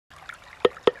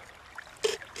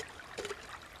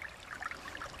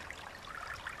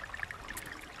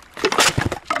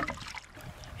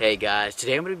Hey guys,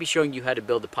 today I'm going to be showing you how to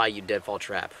build the Paiute Deadfall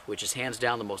Trap, which is hands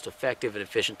down the most effective and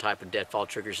efficient type of deadfall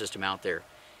trigger system out there.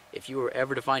 If you were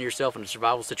ever to find yourself in a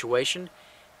survival situation,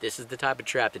 this is the type of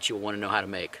trap that you'll want to know how to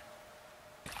make.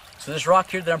 So this rock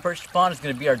here that I'm perched upon is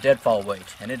going to be our deadfall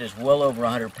weight, and it is well over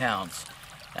 100 pounds.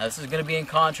 Now this is going to be in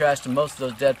contrast to most of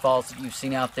those deadfalls that you've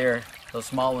seen out there, those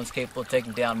small ones capable of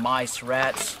taking down mice,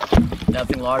 rats,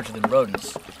 nothing larger than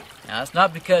rodents. Now, that's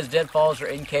not because deadfalls are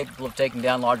incapable of taking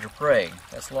down larger prey.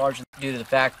 That's largely due to the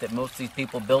fact that most of these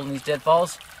people building these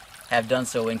deadfalls have done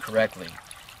so incorrectly.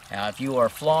 Now, if you are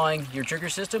flawing your trigger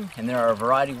system, and there are a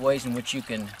variety of ways in which you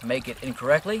can make it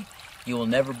incorrectly, you will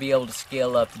never be able to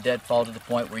scale up the deadfall to the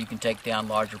point where you can take down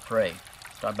larger prey.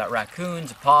 Talking about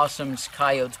raccoons, opossums,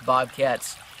 coyotes,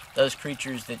 bobcats, those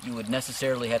creatures that you would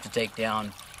necessarily have to take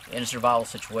down in a survival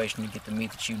situation to get the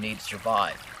meat that you need to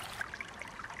survive.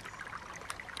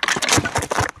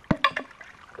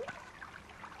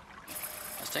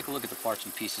 Let's take a look at the parts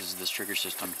and pieces of this trigger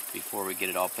system before we get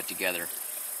it all put together.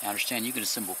 Now understand you can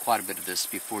assemble quite a bit of this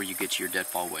before you get to your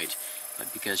deadfall weight,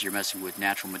 but because you're messing with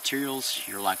natural materials,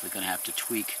 you're likely going to have to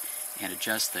tweak and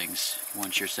adjust things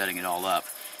once you're setting it all up.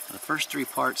 Now, the first three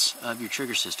parts of your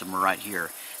trigger system are right here.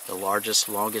 The largest,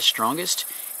 longest, strongest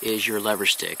is your lever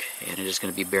stick, and it is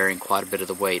going to be bearing quite a bit of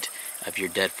the weight of your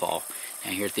deadfall.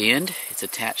 Now here at the end, it's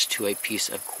attached to a piece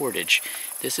of cordage.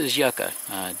 This is yucca.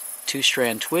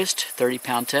 2-strand twist,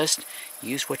 30-pound test.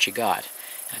 Use what you got.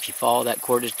 Now, if you follow that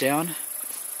cordage down,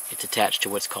 it's attached to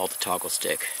what's called the toggle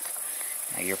stick.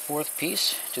 Now your fourth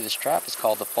piece to this trap is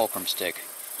called the fulcrum stick,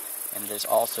 and it is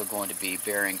also going to be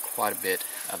bearing quite a bit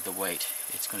of the weight.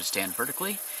 It's going to stand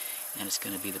vertically, and it's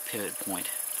going to be the pivot point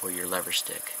for your lever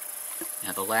stick.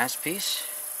 Now the last piece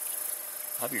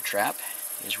of your trap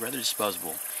is rather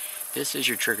disposable. This is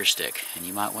your trigger stick, and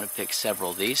you might want to pick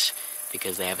several of these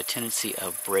because they have a tendency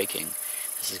of breaking.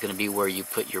 This is going to be where you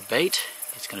put your bait.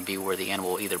 It's going to be where the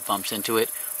animal either bumps into it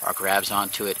or grabs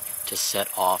onto it to set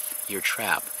off your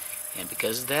trap. And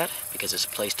because of that, because it's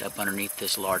placed up underneath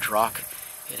this large rock,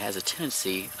 it has a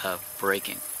tendency of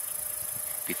breaking.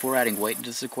 Before adding weight into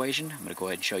this equation, I'm going to go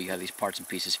ahead and show you how these parts and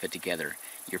pieces fit together.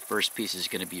 Your first piece is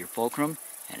going to be your fulcrum,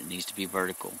 and it needs to be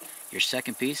vertical. Your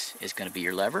second piece is going to be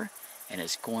your lever, and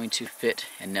it's going to fit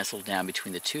and nestle down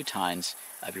between the two tines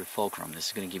of your fulcrum. This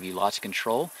is going to give you lots of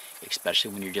control,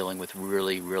 especially when you're dealing with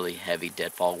really, really heavy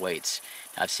deadfall weights.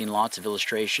 Now, I've seen lots of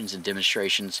illustrations and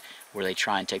demonstrations where they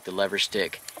try and take the lever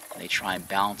stick and they try and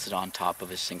balance it on top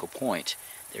of a single point.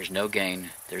 There's no gain,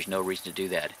 there's no reason to do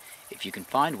that. If you can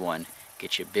find one,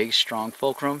 get you a big, strong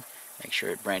fulcrum, make sure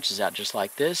it branches out just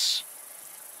like this,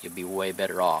 you'll be way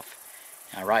better off.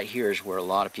 Now right here is where a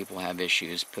lot of people have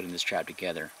issues putting this trap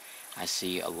together. I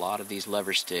see a lot of these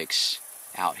lever sticks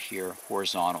out here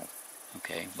horizontal.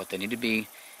 Okay, what they need to be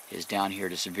is down here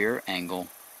at a severe angle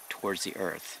towards the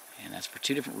earth, and that's for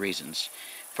two different reasons.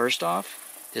 First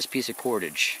off, this piece of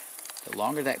cordage. The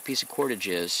longer that piece of cordage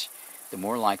is, the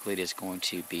more likely it is going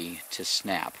to be to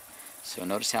snap. So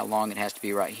notice how long it has to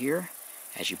be right here.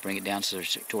 As you bring it down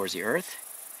towards the earth,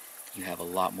 you have a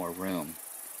lot more room.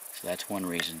 So that's one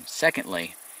reason.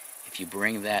 Secondly, if you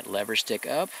bring that lever stick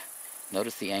up,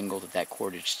 notice the angle that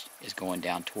cordage is going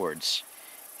down towards.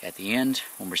 At the end,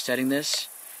 when we're setting this,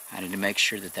 I need to make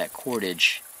sure that that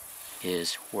cordage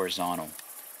is horizontal.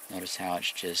 Notice how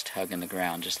it's just hugging the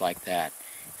ground just like that.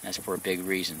 And that's for a big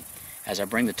reason. As I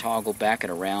bring the toggle back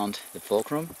and around the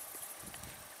fulcrum,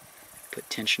 put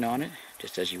tension on it,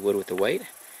 just as you would with the weight,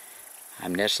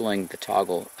 I'm nestling the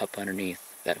toggle up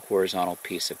underneath that horizontal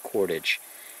piece of cordage.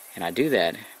 And I do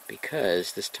that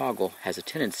because this toggle has a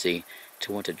tendency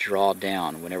to want to draw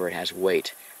down whenever it has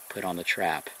weight put on the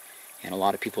trap. And a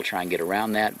lot of people try and get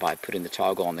around that by putting the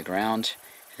toggle on the ground,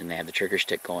 and they have the trigger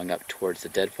stick going up towards the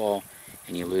deadfall,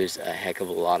 and you lose a heck of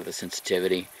a lot of the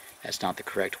sensitivity. That's not the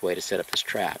correct way to set up this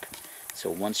trap. So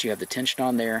once you have the tension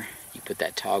on there, you put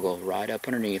that toggle right up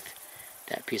underneath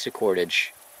that piece of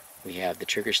cordage. We have the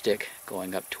trigger stick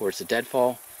going up towards the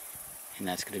deadfall, and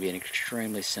that's going to be an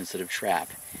extremely sensitive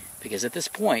trap. Because at this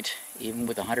point, even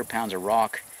with 100 pounds of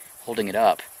rock holding it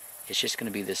up, it's just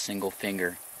going to be this single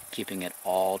finger keeping it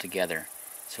all together.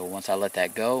 So once I let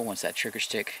that go, once that trigger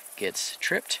stick gets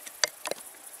tripped,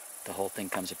 the whole thing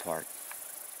comes apart.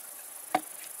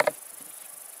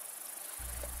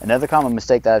 Another common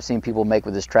mistake that I've seen people make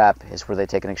with this trap is where they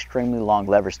take an extremely long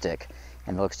lever stick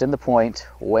and they'll extend the point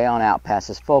way on out past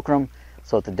this fulcrum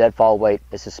so that the deadfall weight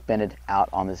is suspended out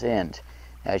on this end.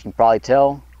 Now, as you can probably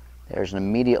tell, there's an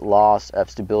immediate loss of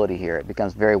stability here. It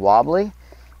becomes very wobbly,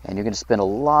 and you're going to spend a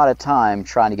lot of time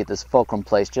trying to get this fulcrum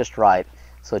placed just right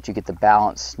so that you get the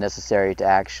balance necessary to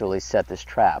actually set this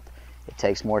trap. It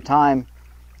takes more time,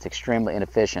 It's extremely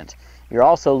inefficient. You're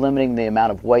also limiting the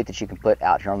amount of weight that you can put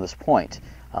out here on this point.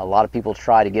 A lot of people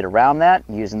try to get around that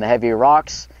using the heavier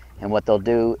rocks, and what they'll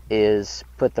do is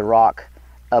put the rock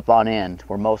up on end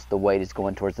where most of the weight is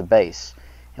going towards the base.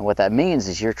 And what that means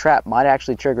is your trap might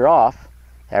actually trigger off,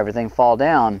 everything fall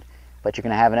down, but you're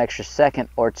going to have an extra second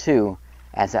or two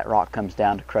as that rock comes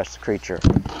down to crush the creature.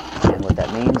 And what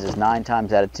that means is 9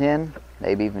 times out of 10,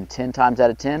 maybe even 10 times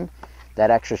out of 10, that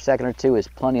extra second or two is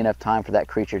plenty enough time for that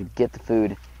creature to get the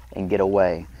food and get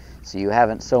away. So you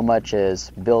haven't so much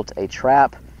as built a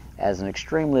trap as an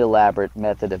extremely elaborate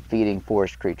method of feeding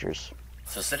forest creatures.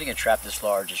 So setting a trap this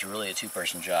large is really a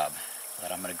two-person job,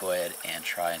 but I'm going to go ahead and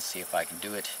try and see if I can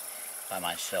do it by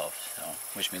myself. So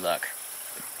wish me luck.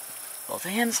 Both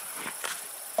hands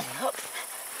on up.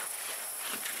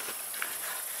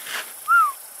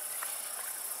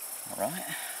 All right.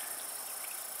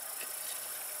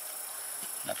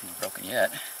 Nothing's broken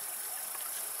yet.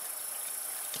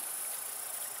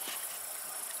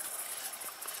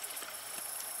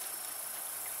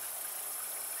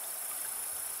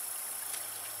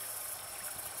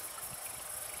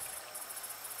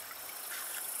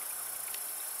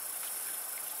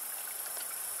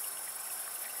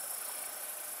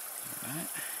 Alright.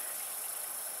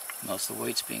 Most of the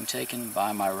weight's being taken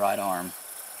by my right arm.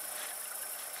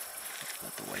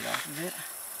 Let the weight off of it.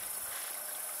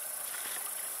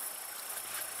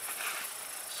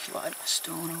 Slide my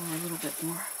stone over a little bit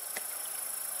more.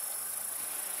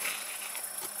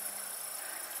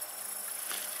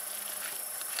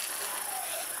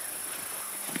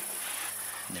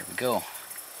 And there we go.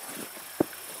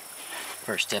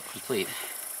 First step complete.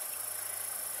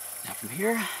 Now from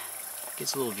here, it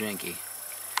gets a little janky.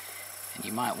 And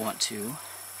you might want to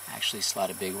actually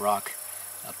slide a big rock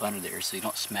up under there so you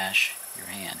don't smash your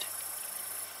hand.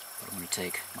 But I'm going to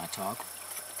take my toggle,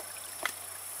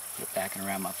 put it back and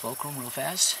around my fulcrum real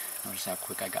fast. Notice how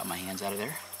quick I got my hands out of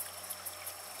there.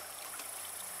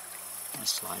 And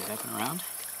slide it up and around.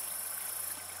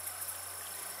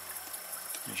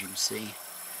 As you can see,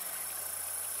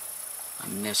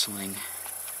 I'm nestling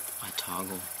my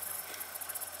toggle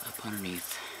up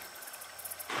underneath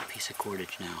a piece of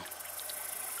cordage now.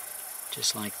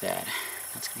 Just like that.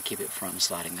 That's going to keep it from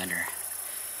sliding under.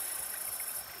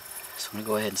 So I'm going to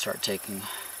go ahead and start taking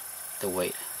the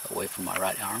weight away from my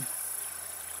right arm.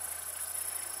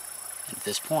 And at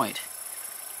this point,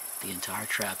 the entire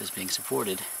trap is being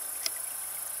supported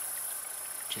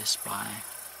just by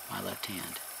my left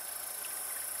hand.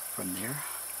 From there,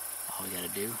 all we got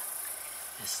to do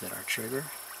is set our trigger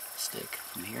stick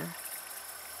from here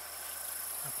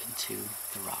up into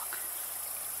the rock.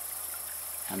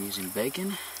 I'm using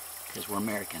bacon because we're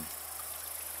American.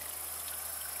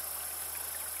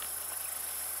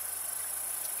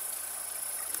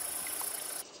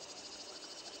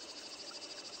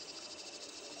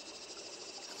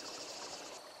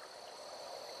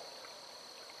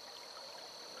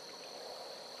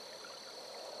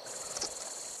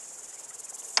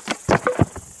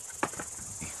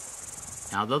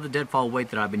 Now, although the deadfall weight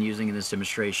that I've been using in this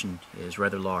demonstration is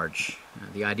rather large,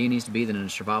 the idea needs to be that in a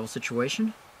survival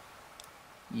situation,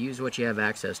 use what you have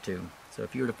access to. So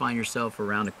if you were to find yourself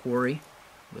around a quarry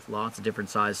with lots of different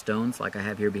sized stones like I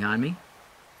have here behind me,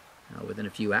 within a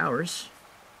few hours,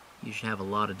 you should have a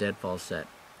lot of deadfalls set,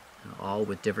 all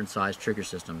with different sized trigger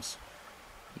systems.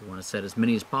 You want to set as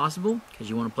many as possible because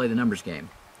you want to play the numbers game.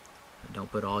 Don't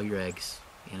put all your eggs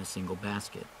in a single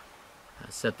basket.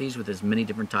 Set these with as many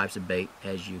different types of bait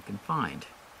as you can find,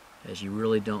 as you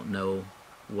really don't know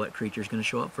what creature is going to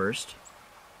show up first,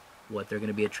 what they're going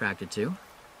to be attracted to.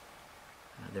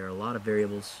 There are a lot of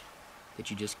variables that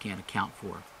you just can't account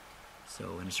for.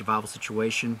 So in a survival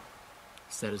situation,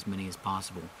 set as many as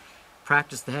possible.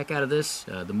 Practice the heck out of this.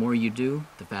 The more you do,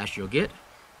 the faster you'll get.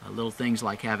 Little things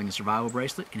like having a survival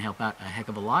bracelet can help out a heck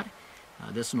of a lot.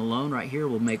 This one alone right here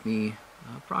will make me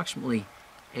approximately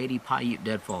 80 Paiute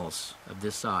Deadfalls of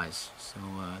this size. So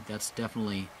that's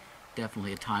definitely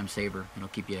a time saver, and it'll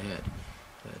keep you ahead.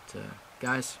 But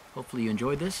guys, hopefully you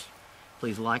enjoyed this.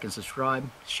 Please like and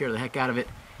subscribe, share the heck out of it,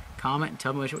 comment and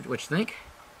tell me what you think.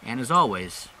 And as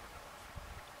always,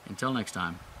 until next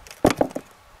time.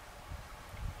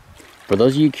 For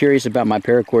those of you curious about my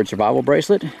paracord survival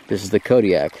bracelet, this is the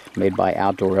Kodiak, made by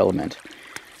Outdoor Element.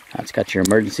 It's got your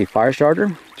emergency fire starter,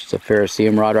 which is a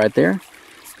ferrocerium rod right there.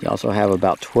 You also have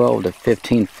about 12 to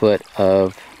 15 foot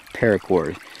of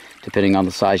paracord, depending on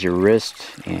the size of your wrist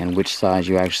and which size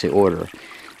you actually order.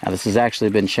 Now, this has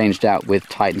actually been changed out with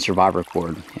Titan Survivor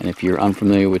cord, and if you're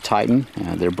unfamiliar with Titan,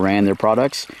 their brand, their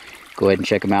products, go ahead and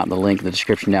check them out in the link in the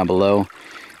description down below.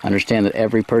 Understand that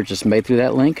every purchase made through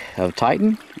that link of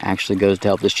Titan actually goes to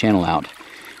help this channel out.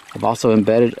 I've also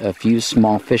embedded a few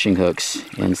small fishing hooks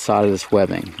inside of this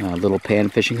webbing, little pan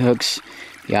fishing hooks.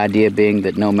 The idea being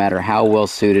that no matter how well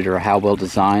suited or how well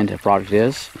designed a product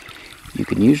is, you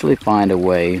can usually find a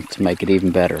way to make it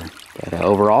even better. But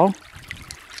overall,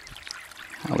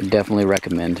 I would definitely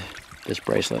recommend this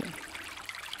bracelet.